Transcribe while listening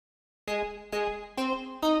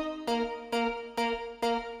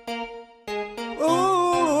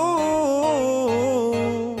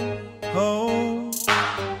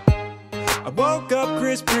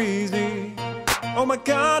Chris Breezy. Oh my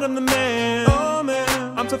God, I'm the man. Oh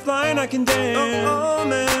man, I'm so fly and I can dance. Oh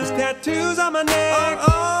man, there's tattoos on my neck.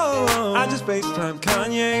 Oh, I just FaceTimed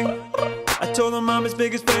Kanye. I told him I'm his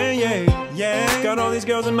biggest fan. Yeah. Got all these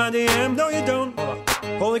girls in my DM. No, you don't.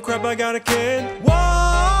 Holy crap, I got a kid. Whoa,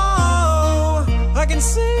 I can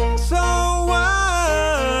sing so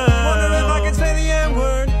well. Wonder if I can say the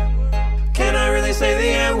N-word. Can I really say the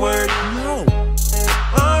N-word? No.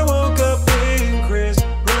 I woke up in Chris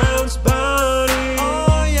Brown's body.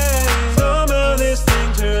 Oh yeah. Somehow this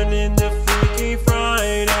thing turned into Freaky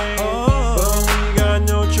Friday. Oh. But we got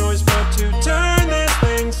no choice but to turn this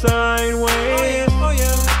thing sideways. Oh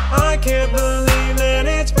yeah. I can't believe that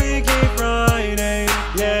it's Freaky Friday.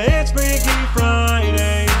 Yeah, it's Freaky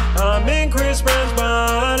Friday. I'm in Chris Brown's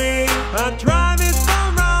body. I drive his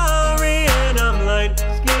Ferrari and I'm light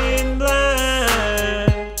skin black.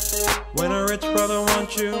 When a rich brother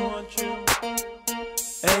wants you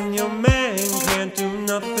and your man can't do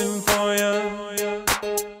nothing for you.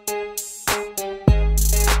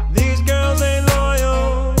 These girls ain't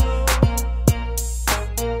loyal.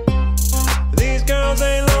 These girls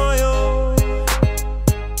ain't loyal.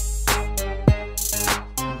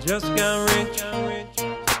 Just got rich,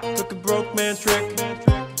 took a broke man trick.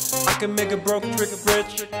 I can make a broke trick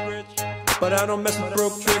rich, but I don't mess with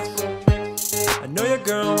broke tricks. I know your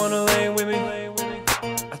girl wanna lay with me.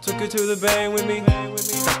 I took her to the bay with me.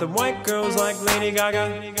 Got them white girls like Lady Gaga,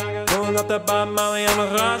 rolling up that Bob Marley on a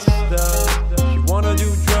Rasta. She wanna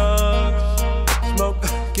do drugs, smoke,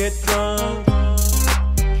 get drunk.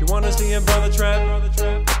 She wanna see her brother trap,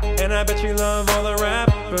 and I bet she love all the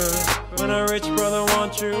rappers. When a rich brother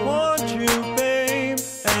wants you, babe,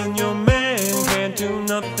 and your man can't do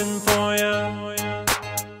nothing for ya.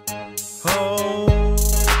 Oh,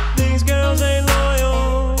 these girls ain't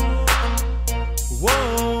loyal.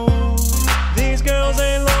 Whoa, these girls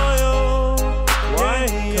ain't loyal. Why?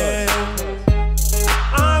 Yeah.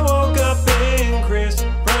 I woke up in Chris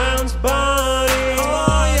Brown's body.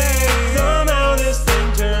 Oh yeah. Somehow this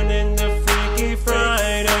thing turned into Freaky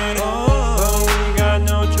Friday. Oh, but we got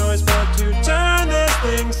no choice but to turn this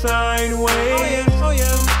thing sideways. Oh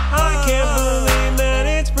yeah. I can't believe that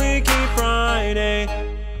it's Freaky Friday.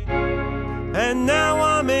 And now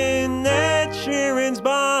I'm in Ed Sheeran's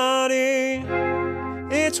body.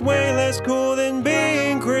 It's way less cool than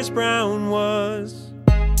being Chris Brown was.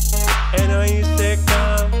 And ahí se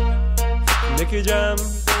acá, Nicky Jam,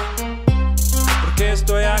 porque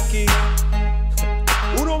estoy aquí.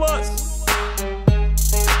 Uno más.